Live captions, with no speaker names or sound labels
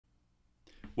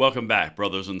Welcome back,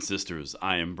 brothers and sisters.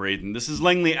 I am Braden. This is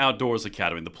Langley Outdoors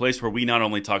Academy, the place where we not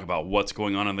only talk about what's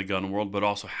going on in the gun world, but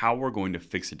also how we're going to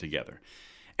fix it together.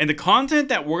 And the content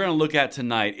that we're going to look at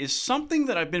tonight is something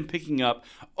that I've been picking up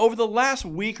over the last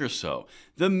week or so.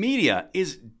 The media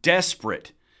is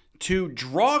desperate to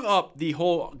draw up the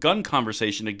whole gun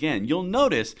conversation again. You'll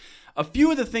notice a few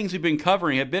of the things we've been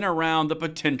covering have been around the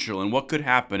potential and what could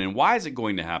happen and why is it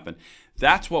going to happen.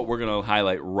 That's what we're going to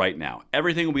highlight right now.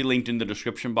 Everything will be linked in the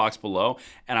description box below,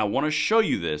 and I want to show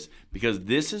you this because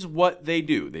this is what they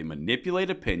do. They manipulate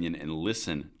opinion and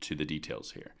listen to the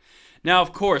details here. Now,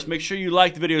 of course, make sure you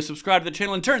like the video, subscribe to the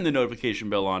channel, and turn the notification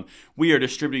bell on. We are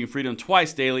distributing freedom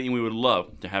twice daily, and we would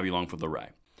love to have you along for the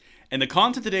ride. And the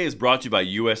content today is brought to you by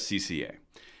USCCA.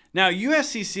 Now,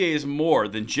 USCCA is more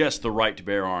than just the right to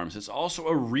bear arms. It's also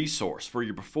a resource for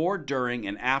your before, during,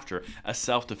 and after a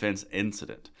self-defense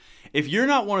incident. If you're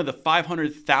not one of the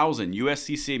 500,000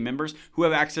 USCCA members who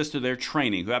have access to their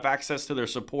training, who have access to their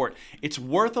support, it's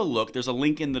worth a look. There's a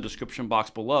link in the description box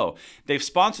below. They've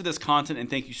sponsored this content, and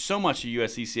thank you so much to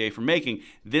USCCA for making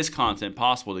this content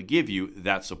possible to give you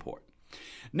that support.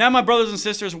 Now, my brothers and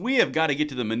sisters, we have got to get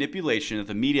to the manipulation that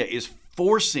the media is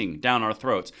forcing down our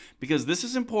throats because this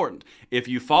is important. If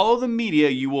you follow the media,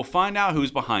 you will find out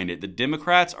who's behind it. The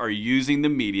Democrats are using the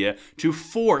media to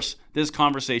force this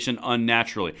conversation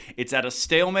unnaturally. It's at a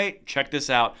stalemate. Check this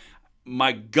out.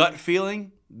 My gut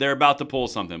feeling, they're about to pull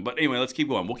something. But anyway, let's keep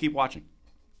going. We'll keep watching.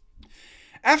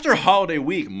 After a holiday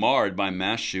week marred by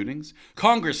mass shootings,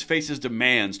 Congress faces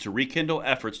demands to rekindle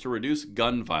efforts to reduce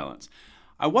gun violence.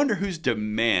 I wonder whose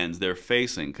demands they're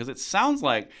facing, because it sounds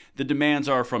like the demands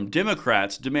are from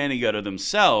Democrats demanding it of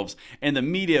themselves and the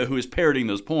media who is parroting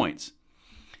those points.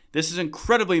 This is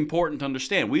incredibly important to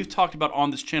understand. We've talked about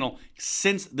on this channel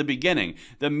since the beginning.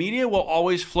 The media will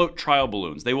always float trial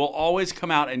balloons. They will always come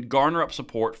out and garner up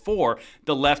support for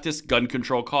the leftist gun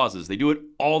control causes. They do it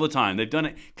all the time. They've done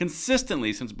it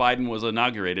consistently since Biden was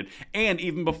inaugurated and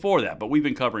even before that, but we've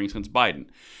been covering since Biden.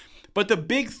 But the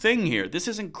big thing here, this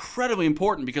is incredibly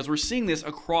important because we're seeing this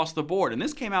across the board, and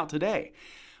this came out today.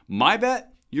 My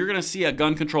bet, you're going to see a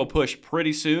gun control push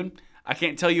pretty soon. I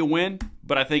can't tell you when,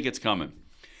 but I think it's coming.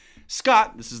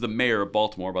 Scott, this is the mayor of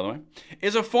Baltimore, by the way,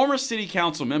 is a former city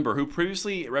council member who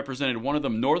previously represented one of the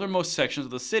northernmost sections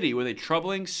of the city with a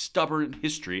troubling, stubborn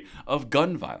history of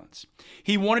gun violence.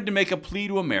 He wanted to make a plea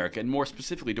to America, and more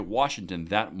specifically to Washington,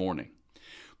 that morning.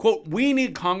 Quote, "We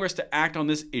need Congress to act on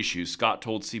this issue," Scott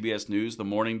told CBS News the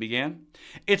morning began.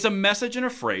 It's a message and a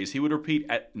phrase he would repeat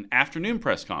at an afternoon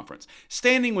press conference,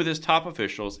 standing with his top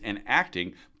officials and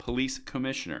acting police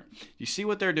commissioner. You see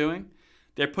what they're doing?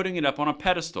 They're putting it up on a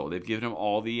pedestal. They've given him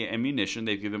all the ammunition.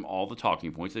 They've given him all the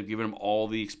talking points. They've given him all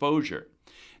the exposure.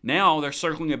 Now they're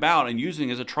circling about and using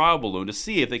it as a trial balloon to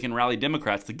see if they can rally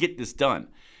Democrats to get this done.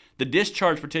 The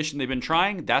discharge petition they've been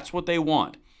trying, that's what they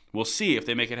want. We'll see if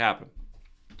they make it happen.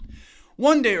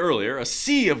 One day earlier, a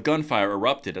sea of gunfire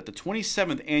erupted at the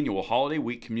 27th annual Holiday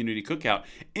Week Community Cookout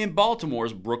in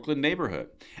Baltimore's Brooklyn neighborhood.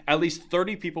 At least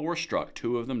 30 people were struck,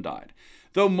 2 of them died.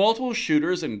 Though multiple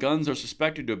shooters and guns are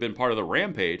suspected to have been part of the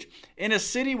rampage, in a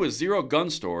city with 0 gun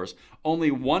stores,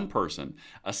 only one person,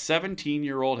 a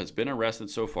 17-year-old, has been arrested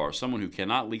so far, someone who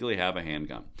cannot legally have a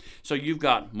handgun. So you've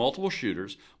got multiple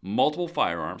shooters, multiple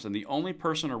firearms, and the only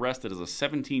person arrested is a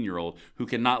 17-year-old who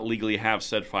cannot legally have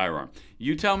said firearm.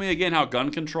 You tell me again how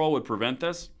gun control would prevent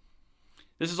this?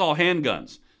 This is all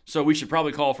handguns, so we should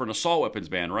probably call for an assault weapons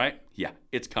ban, right? Yeah,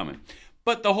 it's coming.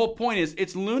 But the whole point is,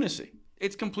 it's lunacy.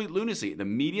 It's complete lunacy. The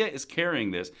media is carrying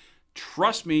this.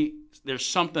 Trust me, there's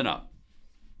something up.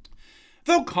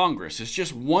 Though Congress is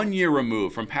just 1 year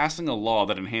removed from passing a law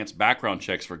that enhanced background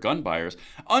checks for gun buyers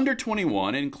under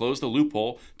 21 and closed the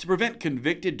loophole to prevent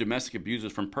convicted domestic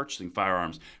abusers from purchasing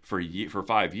firearms for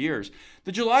 5 years,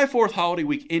 the July 4th holiday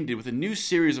week ended with a new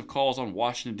series of calls on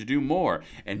Washington to do more,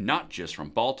 and not just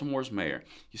from Baltimore's mayor.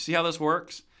 You see how this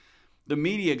works? The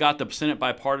media got the Senate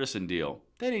bipartisan deal.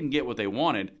 They didn't get what they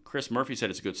wanted. Chris Murphy said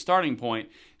it's a good starting point.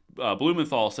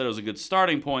 Blumenthal said it was a good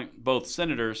starting point, both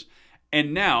senators.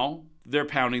 And now they're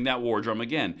pounding that war drum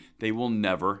again. They will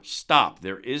never stop.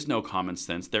 There is no common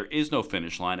sense. There is no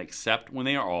finish line except when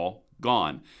they are all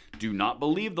gone. Do not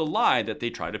believe the lie that they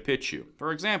try to pitch you.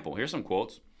 For example, here's some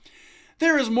quotes.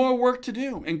 "There is more work to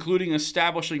do, including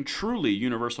establishing truly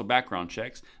universal background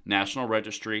checks, national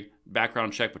registry,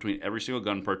 background check between every single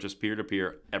gun purchase,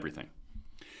 peer-to-peer, everything."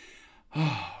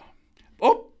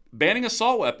 Banning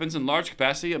assault weapons and large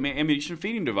capacity ammunition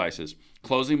feeding devices,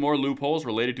 closing more loopholes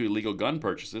related to illegal gun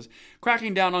purchases,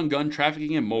 cracking down on gun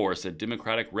trafficking and more, said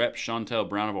Democratic Rep. Shontel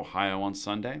Brown of Ohio on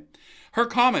Sunday. Her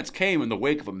comments came in the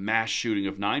wake of a mass shooting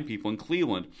of 9 people in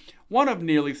Cleveland, one of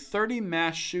nearly 30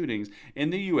 mass shootings in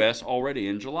the U.S. already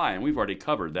in July. And we've already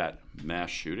covered that mass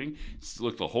shooting. It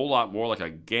looked a whole lot more like a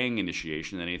gang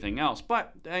initiation than anything else.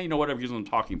 But, you know, whatever gives them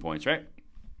talking points, right?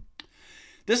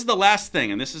 This is the last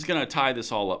thing, and this is going to tie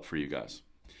this all up for you guys.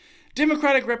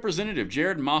 Democratic Representative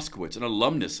Jared Moskowitz, an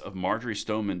alumnus of Marjory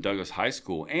Stoneman Douglas High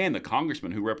School and the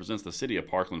congressman who represents the city of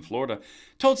Parkland, Florida,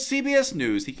 told CBS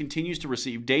News he continues to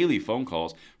receive daily phone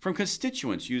calls from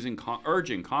constituents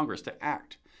urging Congress to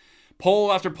act.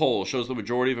 Poll after poll shows the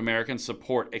majority of Americans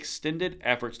support extended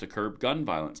efforts to curb gun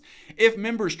violence. If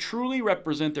members truly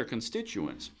represent their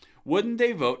constituents, wouldn't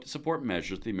they vote to support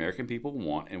measures the American people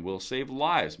want and will save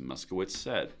lives, Moskowitz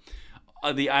said.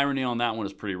 The irony on that one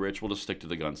is pretty rich. We'll just stick to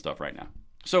the gun stuff right now.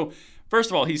 So, first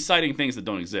of all, he's citing things that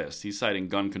don't exist. He's citing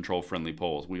gun control-friendly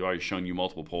polls. We've already shown you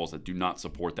multiple polls that do not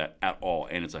support that at all,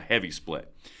 and it's a heavy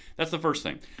split. That's the first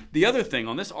thing. The other thing,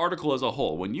 on this article as a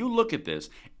whole, when you look at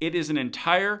this, it is the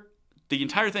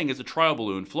entire thing is a trial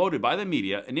balloon floated by the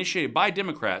media, initiated by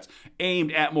Democrats,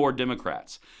 aimed at more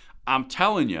Democrats. I'm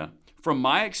telling you, from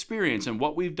my experience and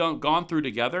what we've gone through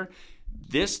together,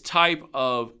 this type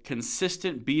of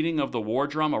consistent beating of the war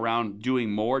drum around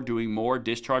doing more,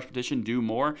 discharge petition, do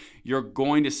more, you're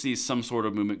going to see some sort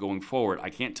of movement going forward. I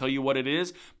can't tell you what it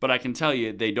is, but I can tell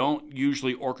you they don't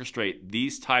usually orchestrate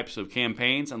these types of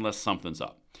campaigns unless something's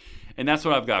up. And that's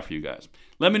what I've got for you guys.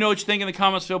 Let me know what you think in the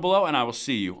comments field below, and I will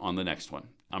see you on the next one.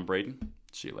 I'm Braden.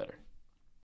 See you later.